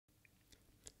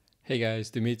Hey guys,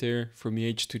 Dimitri from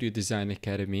EH Studio Design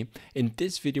Academy. In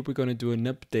this video, we're going to do an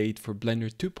update for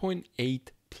Blender 2.8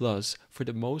 Plus for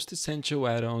the most essential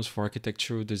add-ons for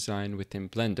architectural design within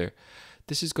Blender.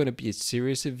 This is going to be a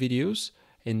series of videos.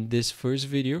 In this first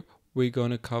video, we're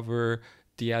going to cover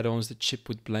the add-ons that ship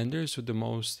with Blender, so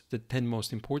the 10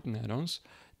 most important add-ons.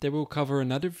 Then we'll cover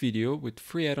another video with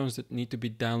 3 add-ons that need to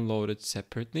be downloaded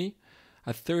separately.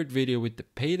 A third video with the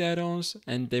paid add-ons,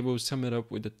 and they will sum it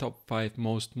up with the top 5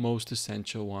 most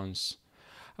essential ones.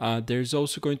 There's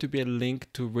also going to be a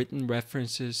link to written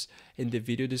references in the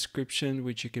video description,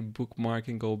 which you can bookmark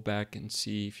and go back and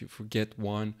see if you forget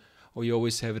one, or you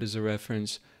always have it as a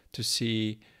reference to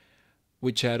see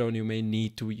which add-on you may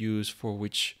need to use for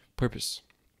which purpose.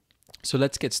 So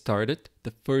let's get started.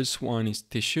 The first one is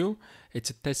Tissue.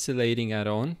 It's a tessellating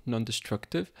add-on,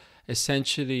 non-destructive.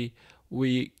 Essentially,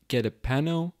 we get a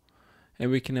panel and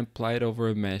we can apply it over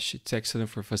a mesh. It's excellent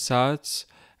for facades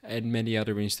and many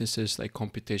other instances like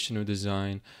computational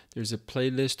design. There's a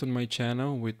playlist on my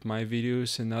channel with my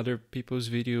videos and other people's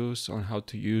videos on how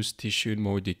to use Tissue in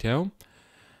more detail.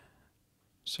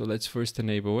 So let's first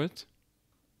enable it.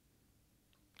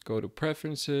 Go to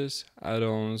Preferences,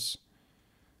 Add-ons,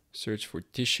 search for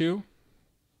Tissue.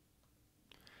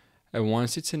 And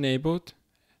once it's enabled,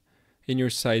 in your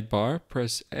sidebar,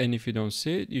 press N if you don't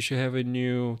see it. You should have a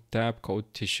new tab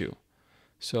called Tissue.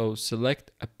 So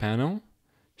select a panel,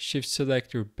 shift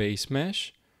select your base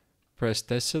mesh, press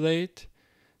Tessellate,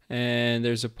 and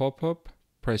there's a pop-up,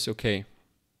 press OK.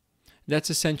 That's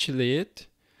essentially it.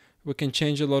 We can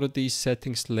change a lot of these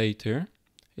settings later.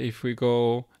 If we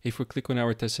click on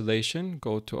our tessellation,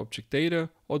 go to Object Data,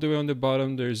 all the way on the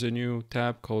bottom there's a new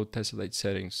tab called Tessellate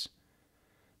Settings.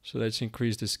 So let's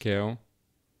increase the scale.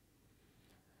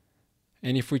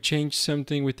 And if we change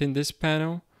something within this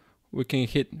panel, we can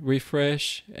hit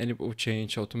refresh and it will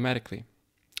change automatically.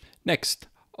 Next,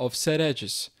 offset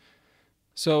edges.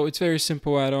 So it's a very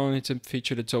simple add-on. It's a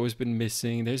feature that's always been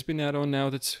missing. There's been an add-on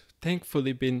now that's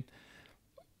thankfully been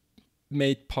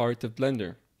made part of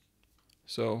Blender.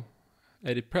 So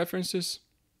edit preferences.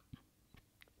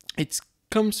 It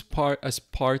comes as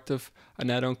part of an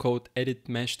add-on called Edit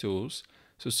Mesh Tools.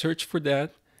 So search for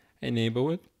that, enable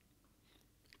it.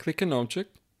 Click an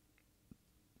object,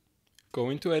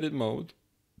 go into edit mode,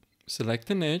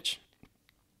 select an edge,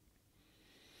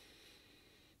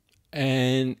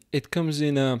 and it comes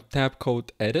in a tab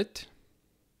called Edit.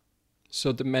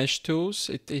 So the mesh tools,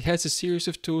 it has a series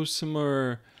of tools. Some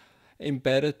are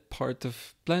embedded part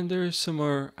of Blender, some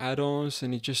are add-ons,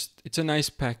 and it's a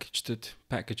nice package that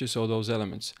packages all those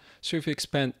elements. So if you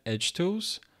expand Edge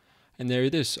Tools, and there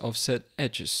it is, Offset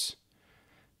Edges.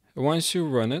 Once you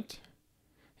run it,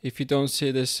 if you don't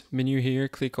see this menu here,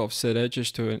 click Offset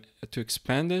Edges to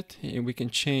expand it, and we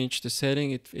can change the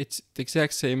setting. It's the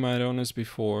exact same add-on as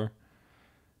before.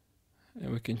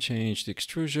 And we can change the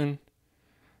extrusion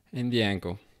and the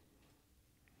angle.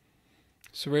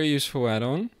 So very useful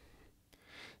add-on.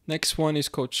 Next one is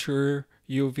called Sure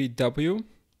UVW.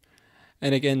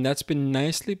 And again, that's been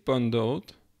nicely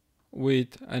bundled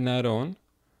with an add-on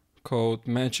called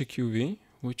Magic UV,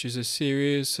 which is a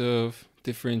series of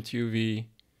different UV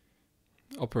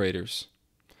operators.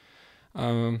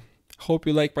 Hope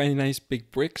you like my nice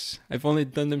big bricks. I've only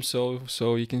done them so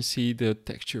you can see the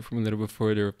texture from a little bit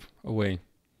further away.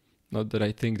 Not that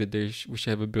I think that we should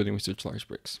have a building with such large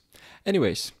bricks.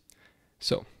 Anyways,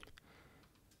 so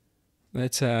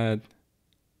let's add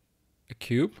a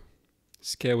cube,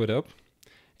 scale it up.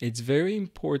 It's very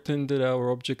important that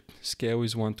our object scale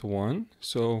is 1:1.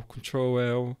 So Control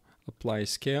L, apply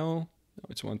scale. Now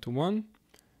it's 1:1.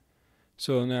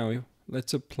 So now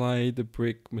let's apply the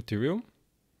brick material.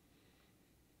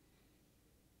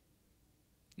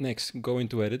 Next, go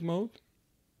into edit mode.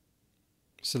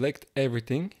 Select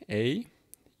everything, A,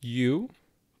 U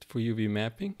for UV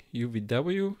mapping,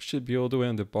 UVW should be all the way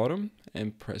on the bottom,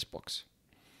 and press box.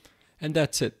 And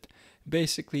that's it.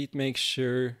 Basically, it makes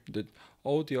sure that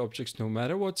all the objects, no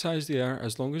matter what size they are,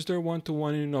 as long as they're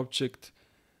 1:1 in object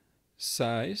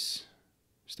size,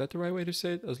 is that the right way to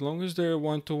say it? As long as they're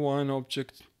 1:1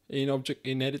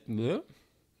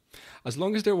 as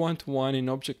long as they're 1:1 in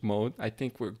object mode, I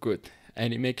think we're good.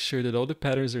 And it makes sure that all the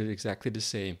patterns are exactly the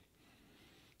same.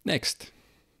 Next,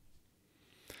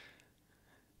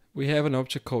 we have an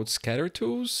object called Scatter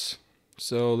Tools.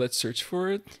 So let's search for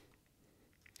it.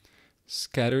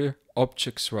 Scatter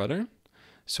objects rather.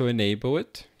 So enable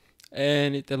it.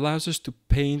 And it allows us to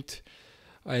paint.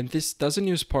 And this doesn't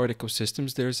use particle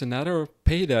systems. There's another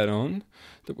paid add-on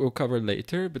that we'll cover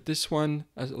later, but this one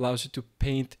allows you to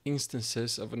paint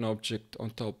instances of an object on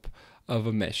top of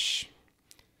a mesh.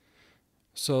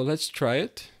 So let's try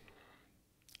it.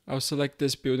 I'll select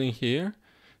this building here,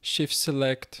 shift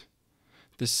select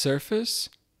the surface,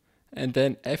 and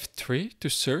then F3 to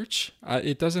search.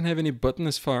 It doesn't have any button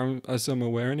as far as I'm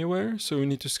aware anywhere, so we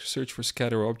need to search for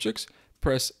scatter objects.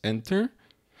 Press enter,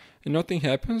 and nothing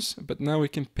happens, but now we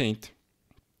can paint.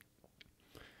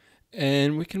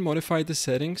 And we can modify the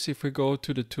settings if we go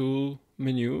to the tool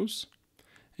menus.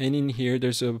 And in here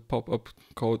there's a pop-up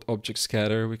called Object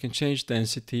Scatter. We can change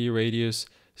density, radius,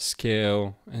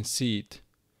 scale, and seed.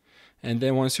 And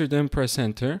then once you're done, press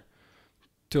enter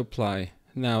to apply.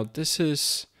 Now this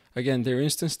is, again, they're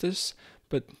instances,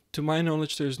 but to my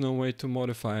knowledge there's no way to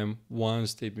modify them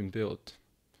once they've been built.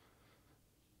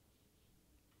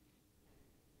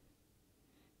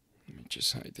 Let me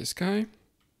just hide this guy.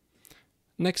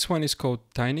 Next one is called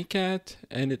TinyCAD,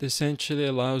 and it essentially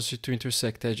allows you to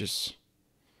intersect edges.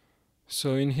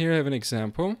 So in here I have an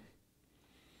example.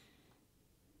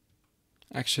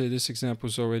 Actually, this example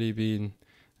has already been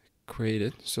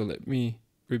created, so let me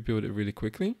rebuild it really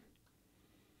quickly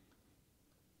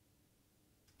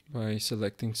by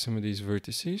selecting some of these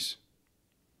vertices.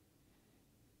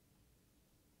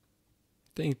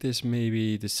 I think this may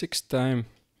be the 6th time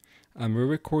I'm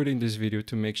re-recording this video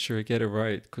to make sure I get it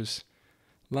right, because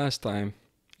last time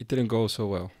it didn't go so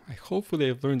well. Hopefully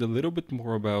I've learned a little bit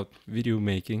more about video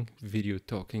making, video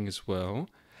talking as well,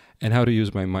 and how to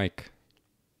use my mic.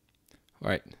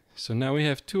 Alright, so now we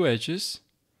have 2 edges.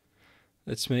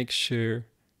 Let's make sure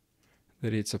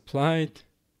that it's applied.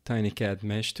 TinyCAD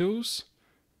Mesh Tools.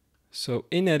 So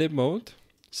in edit mode,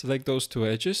 select those 2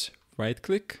 edges, right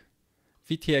click,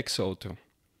 VTX Auto.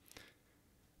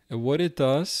 And what it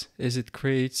does is it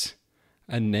creates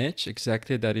an edge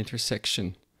exactly at that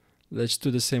intersection. Let's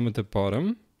do the same at the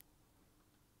bottom,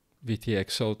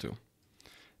 VTX Auto.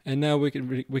 And now we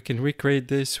can recreate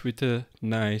this with a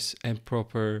nice and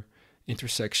proper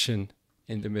intersection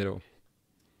in the middle.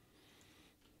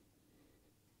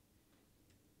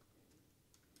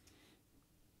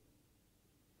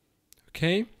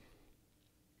 Okay.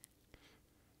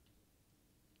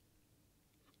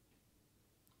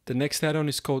 The next add-on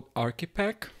is called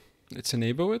Archipack. Let's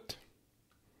enable it.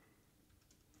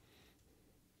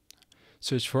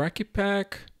 Search for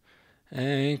Archipack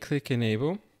and click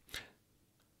enable.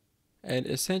 And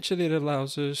essentially it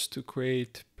allows us to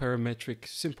create parametric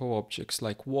simple objects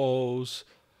like walls,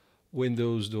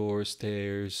 windows, doors,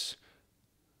 stairs,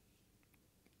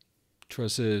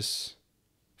 trusses,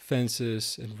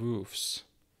 fences, and roofs.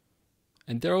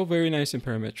 And they're all very nice and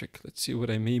parametric. Let's see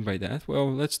what I mean by that.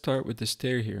 Well, let's start with the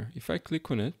stair here. If I click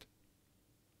on it,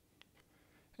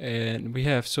 and we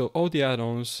have, so all the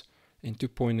add-ons in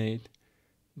 2.8,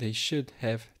 they should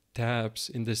have tabs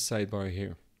in this sidebar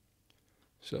here.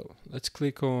 So let's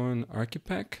click on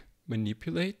Archipack,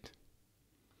 manipulate.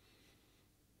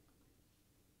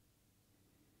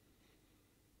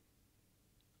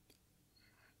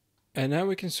 And now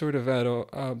we can sort of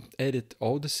edit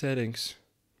all the settings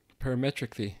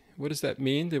parametrically. What does that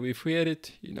mean? That if we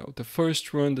edit, the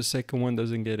first run, the second one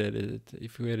doesn't get edited.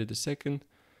 If we edit the second,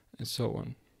 and so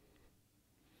on.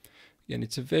 Again,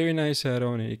 it's a very nice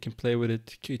add-on and you can play with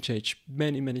it. You can change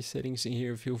many settings in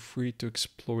here. Feel free to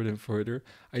explore them further.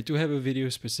 I do have a video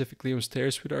specifically on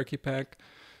stairs with Archipack,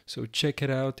 so check it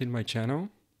out in my channel.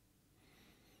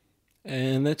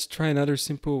 And let's try another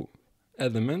simple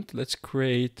element. Let's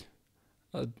create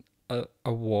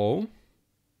a wall.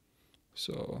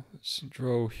 So let's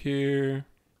draw here,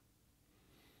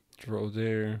 draw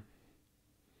there,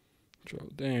 draw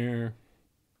there.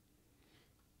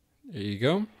 There you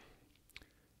go.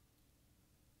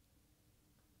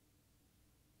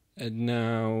 And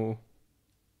now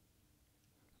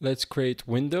let's create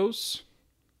windows.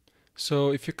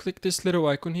 So if you click this little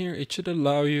icon here, it should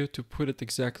allow you to put it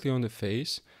exactly on the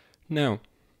face. Now,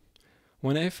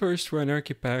 when I first ran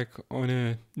Archipack on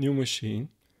a new machine,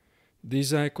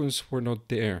 these icons were not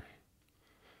there.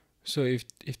 So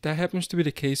if that happens to be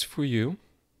the case for you,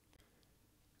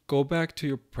 go back to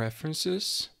your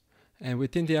preferences, and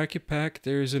within the Archipack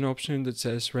there is an option that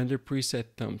says render preset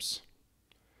thumbs.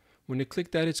 When you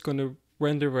click that, it's going to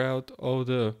render out all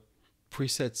the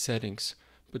preset settings,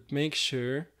 but make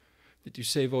sure that you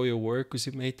save all your work because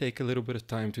it may take a little bit of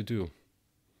time to do.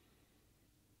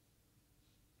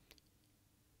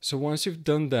 So once you've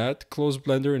done that, close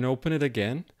Blender and open it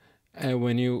again. And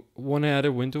when you want to add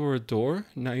a window or a door,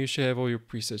 now you should have all your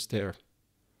presets there.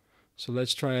 So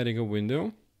let's try adding a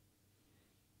window.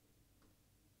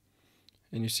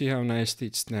 And you see how nicely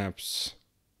it snaps.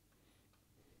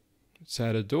 Let's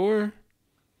add a door.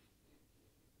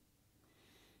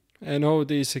 And all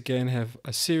these again have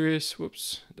a series.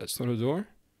 Whoops, that's not a door.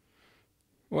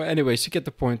 Well, anyways, you get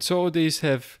the point. So all these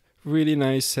have really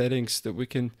nice settings that we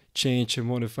can change and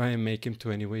modify and make him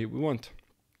to any way we want.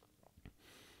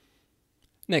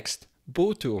 Next,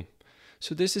 Butoh.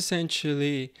 So this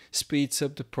essentially speeds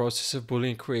up the process of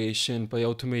Boolean creation by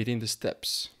automating the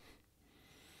steps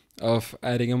of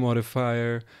adding a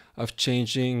modifier, of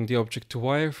changing the object to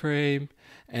wireframe,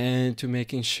 and to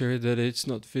making sure that it's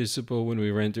not visible when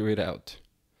we render it out.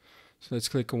 So let's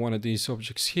click on one of these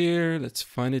objects here. Let's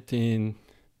find it in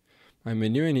my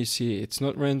menu, and you see it's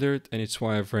not rendered and it's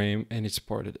wireframe and it's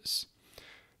part of this.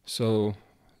 So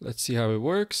let's see how it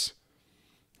works.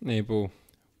 Enable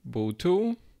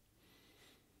Butoh.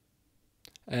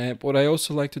 What I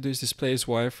also like to do is display as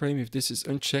wireframe. If this is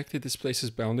unchecked, it displays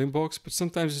as bounding box, but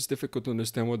sometimes it's difficult to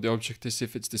understand what the object is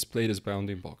if it's displayed as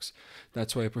bounding box.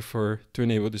 That's why I prefer to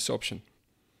enable this option.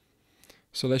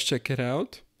 So let's check it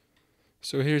out.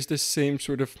 So here's the same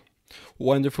sort of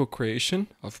wonderful creation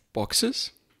of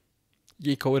boxes.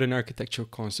 You call it an architectural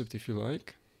concept if you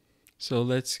like. So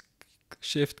let's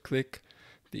shift click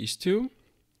these two.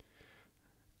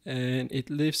 And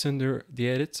it lives under the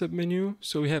edit submenu.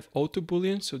 So we have auto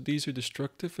boolean, so these are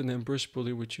destructive, and then brush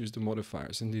boolean, which use the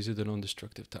modifiers, and these are the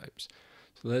non-destructive types.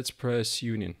 So let's press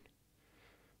union.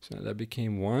 So now that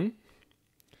became 1.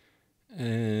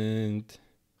 And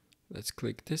let's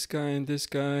click this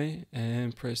guy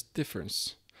and press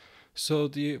difference. So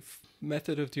the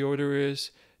method of the order is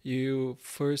you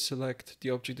first select the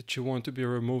object that you want to be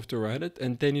removed or added,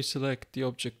 and then you select the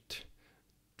object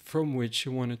from which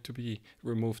you want it to be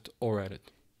removed or added.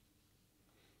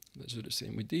 Let's do the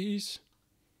same with these.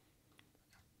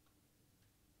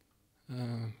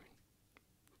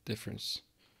 Difference.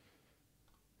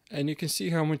 And you can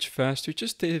see how much faster. It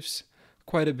just takes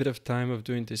quite a bit of time of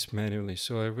doing this manually.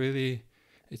 So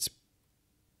it's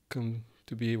come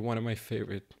to be one of my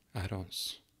favorite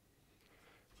add-ons.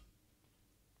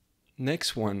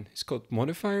 Next one is called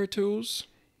Modifier Tools.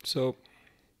 So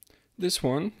this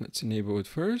one, let's enable it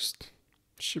first.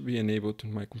 It should be enabled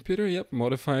on my computer. Yep,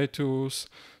 Modifier Tools.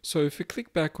 So if we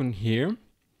click back on here,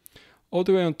 all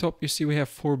the way on top, you see we have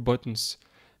 4 buttons.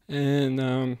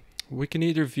 And we can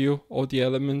either view all the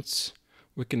elements,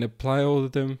 we can apply all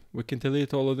of them, we can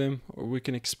delete all of them, or we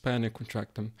can expand and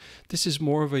contract them. This is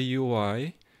more of a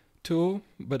UI tool,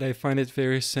 but I find it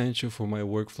very essential for my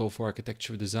workflow for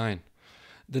architecture design.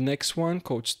 The next one,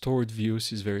 called Stored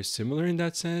Views, is very similar in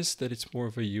that sense, that it's more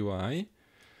of a UI.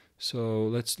 So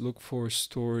let's look for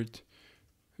Stored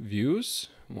Views.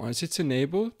 Once it's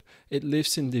enabled, it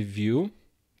lives in the View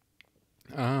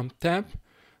tab,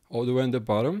 all the way on the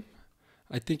bottom.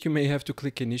 I think you may have to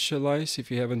click Initialize if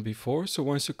you haven't before. So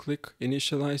once you click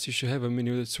Initialize, you should have a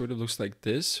menu that sort of looks like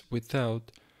this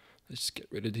without, let's get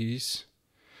rid of these,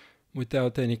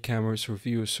 without any cameras or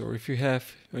views, or if you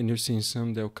have and you're seeing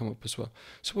some, they'll come up as well.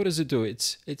 So what does it do?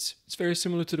 It's very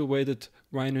similar to the way that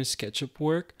Rhino and SketchUp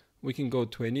work. We can go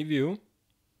to any view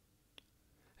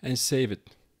and save it.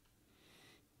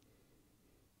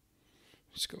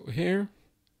 Let's go here,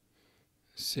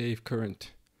 save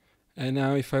current. And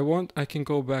now if I want, I can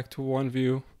go back to one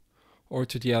view or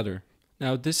to the other.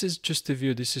 Now this is just a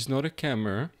view, this is not a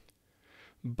camera,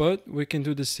 but we can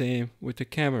do the same with the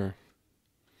camera.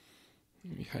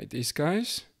 Let me hide these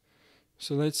guys.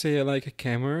 So let's say I like a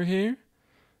camera here,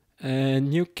 and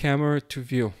new camera to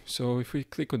view. So if we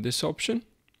click on this option,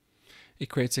 it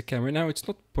creates a camera. Now it's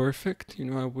not perfect, you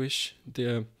know, I wish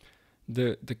the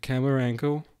camera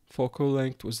angle, focal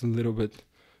length was a little bit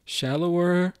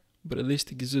shallower, but at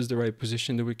least it gives us the right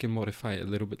position that we can modify a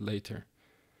little bit later.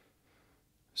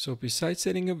 So besides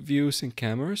setting up views and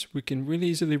cameras, we can really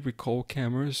easily recall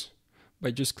cameras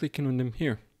by just clicking on them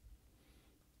here.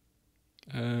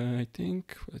 I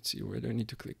think, let's see, where do I need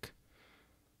to click?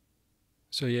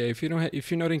 So yeah, if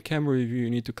you're not in camera review, you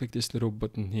need to click this little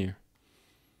button here.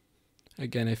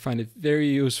 Again, I find it very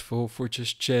useful for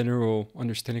just general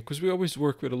understanding, because we always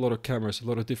work with a lot of cameras, a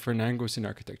lot of different angles in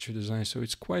architecture design, so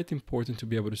it's quite important to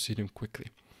be able to see them quickly.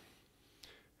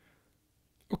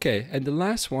 Okay, and the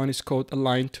last one is called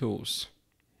Align Tools.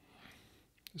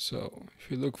 So if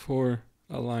you look for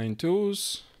Align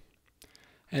Tools,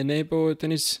 enable it,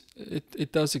 and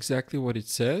it does exactly what it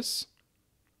says.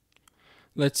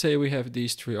 Let's say we have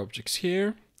these 3 objects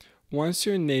here. Once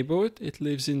you enable it, it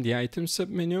lives in the item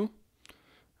submenu,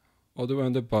 all the way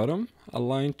on the bottom,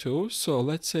 Align Tools. So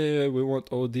let's say we want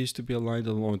all these to be aligned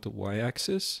along the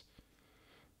y-axis,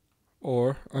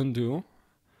 or undo,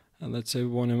 and let's say we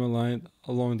want them aligned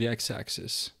along the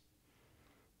x-axis.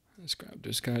 Let's grab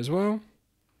this guy as well.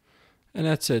 And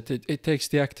that's it. It takes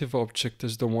the active object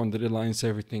as the one that aligns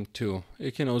everything to.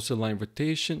 It can also align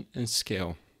rotation and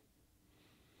scale.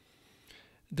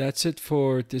 That's it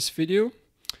for this video.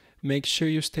 Make sure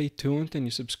you stay tuned and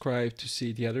you subscribe to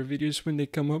see the other videos when they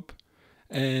come up.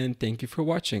 And thank you for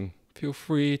watching. Feel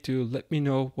free to let me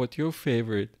know what your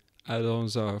favorite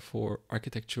add-ons are for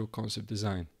architectural concept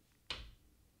design.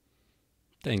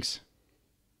 Thanks.